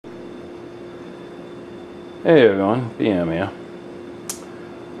Hey everyone, BM here.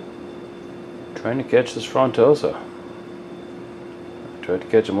 Trying to catch this Frontosa. I tried to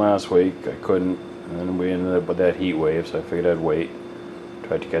catch him last week, I couldn't, and then we ended up with that heat wave, so I figured I'd wait.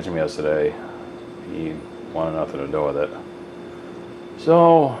 Tried to catch him yesterday. He wanted nothing to do with it.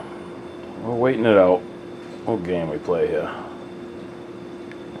 So, we're waiting it out. What game we play here?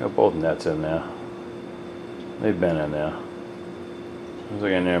 Got both nets in there. They've been in there. As soon as I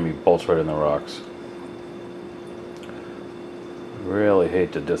get near him, he bolts right in the rocks. Really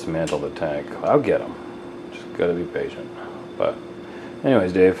hate to dismantle the tank. I'll get him. Just gotta be patient. But,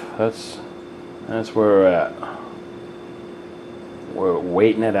 anyways, Dave, that's where we're at. We're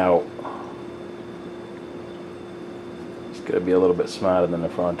waiting it out. He's gotta be a little bit smarter than the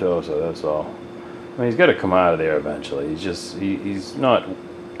Frontosa. That's all. I mean, he's got to come out of there eventually. He's not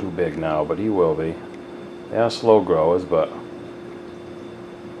too big now, but he will be. They are slow growers, but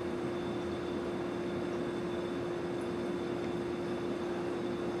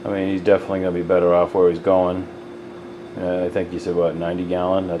I mean, he's definitely going to be better off where he's going. I think you said, what, 90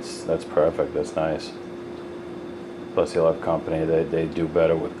 gallon? That's perfect. That's nice. Plus he'll have company. They do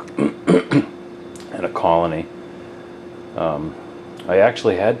better with in a colony. I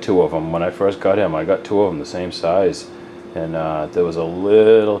actually had two of them when I first got him. I got two of them the same size, and there was a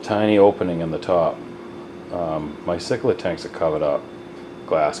little tiny opening in the top. My cichlid tanks are covered up,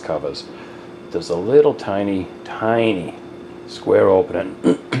 glass covers. There's a little tiny square opening,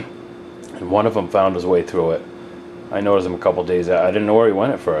 and one of them found his way through it. I noticed him a couple days out. I didn't know where he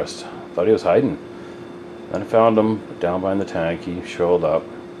went at first. Thought he was hiding. Then I found him down behind the tank. He showed up.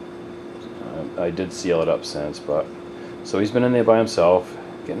 I did seal it up since, but so he's been in there by himself,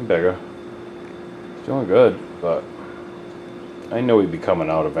 getting bigger. He's doing good, but I knew he'd be coming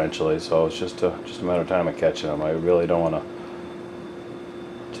out eventually, so it's just a matter of time of catching him. I really don't want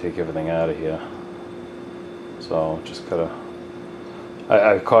to take everything out of here, so just gotta.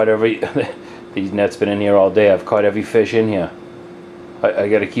 I've caught every. These nets been in here all day. I've caught every fish in here. I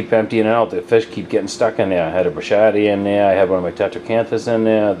got to keep emptying it out. The fish keep getting stuck in there. I had a brachiote in there. I had one of my tetracanthus in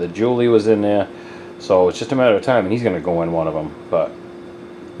there. The Julie was in there. So it's just a matter of time, and he's going to go in one of them. But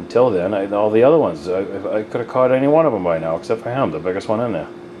until then, all the other ones, I could have caught any one of them by now, except for him, the biggest one in there.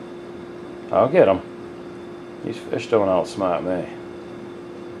 I'll get him. These fish don't outsmart me.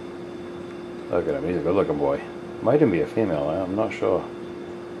 Look at him. He's a good-looking boy. Might even be a female. I'm not sure.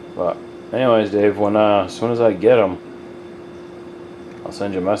 But anyways, Dave, as soon as I get him, I'll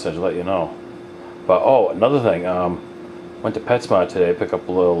send you a message, let you know. But oh, another thing, went to PetSmart today, pick up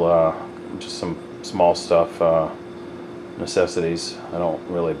a little, just some small stuff, necessities. I don't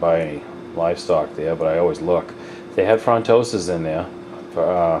really buy any livestock there, but I always look. They had Frontosas in there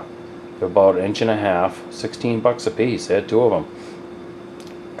for about 1.5 inches, 16 bucks a piece. They had two of them.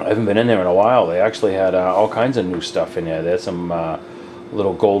 I haven't been in there in a while. They actually had all kinds of new stuff in there. They had some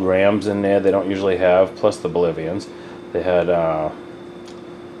little gold rams in there they don't usually have, plus the Bolivians. They had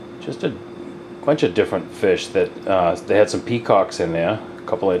just a bunch of different fish. That they had some peacocks in there, a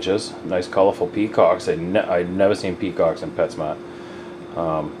couple inches, nice colorful peacocks. I'd never seen peacocks in PetSmart.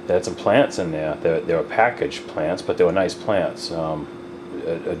 They had some plants in there. They were packaged plants, but they were nice plants.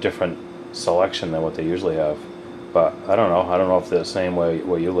 A different selection than what they usually have. But I don't know if they're the same way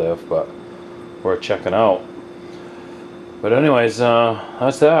where you live, but we're checking out. But anyways,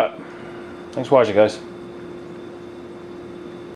 that's that. Thanks for watching, guys.